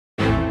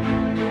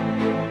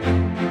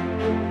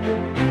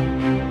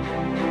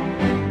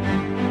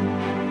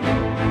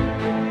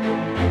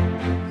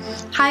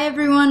Hi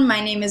everyone,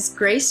 my name is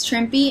Grace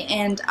Trimpe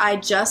and I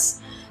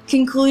just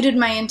concluded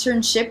my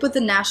internship with the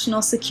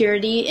National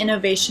Security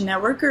Innovation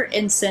Network, or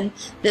NSIN,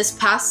 this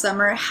past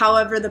summer.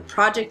 However, the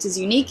project is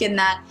unique in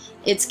that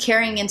it's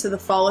carrying into the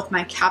fall with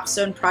my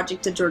capstone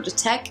project at Georgia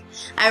Tech.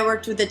 I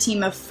worked with a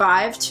team of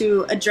 5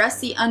 to address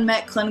the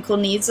unmet clinical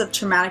needs of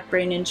traumatic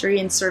brain injury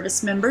in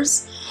service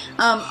members.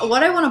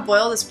 What I want to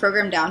boil this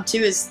program down to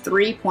is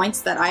 3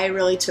 points that I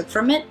really took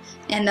from it,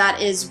 and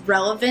that is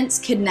relevance,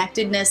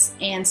 connectedness,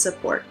 and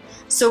support.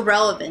 So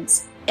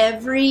relevance.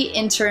 Every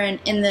intern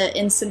in the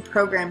NSIN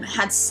program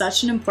had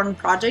such an important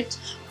project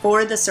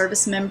for the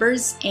service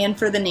members and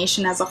for the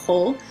nation as a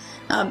whole.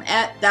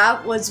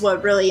 That was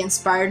what really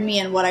inspired me,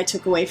 and what I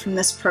took away from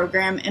this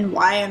program, and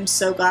why I'm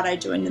so glad I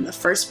joined in the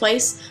first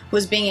place,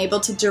 was being able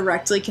to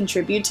directly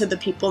contribute to the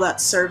people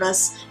that serve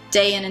us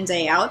day in and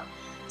day out.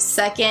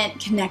 Second,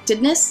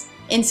 connectedness.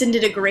 NSIN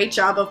did a great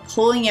job of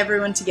pulling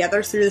everyone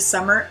together through the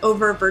summer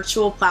over a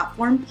virtual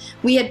platform.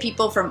 We had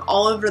people from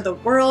all over the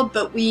world,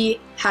 but we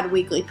had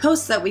weekly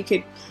posts that we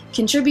could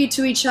contribute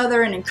to each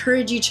other and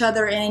encourage each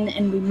other in,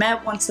 and we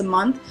met once a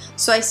month.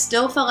 So I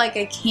still felt like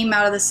I came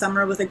out of the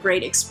summer with a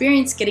great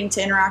experience, getting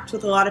to interact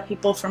with a lot of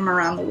people from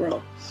around the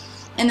world.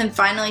 And then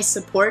finally,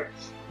 support.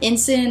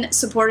 NSIN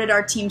supported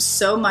our team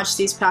so much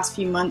these past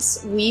few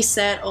months. We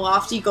set a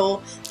lofty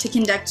goal to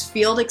conduct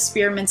field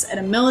experiments at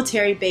a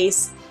military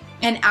base,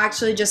 and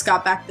actually just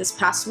got back this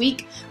past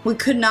week. We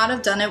could not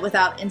have done it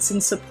without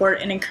NSIN support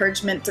and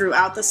encouragement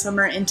throughout the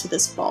summer into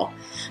this fall.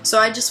 So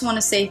I just want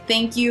to say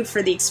thank you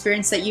for the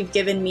experience that you've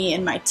given me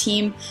and my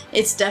team.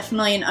 It's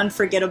definitely an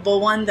unforgettable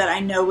one that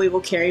I know we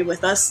will carry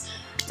with us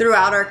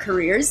throughout our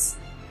careers.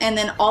 And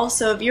then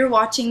also, if you're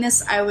watching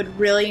this, I would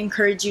really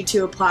encourage you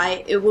to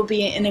apply. It will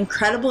be an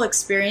incredible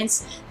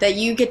experience that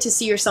you get to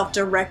see yourself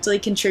directly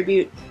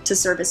contribute to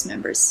service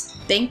members.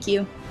 Thank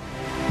you.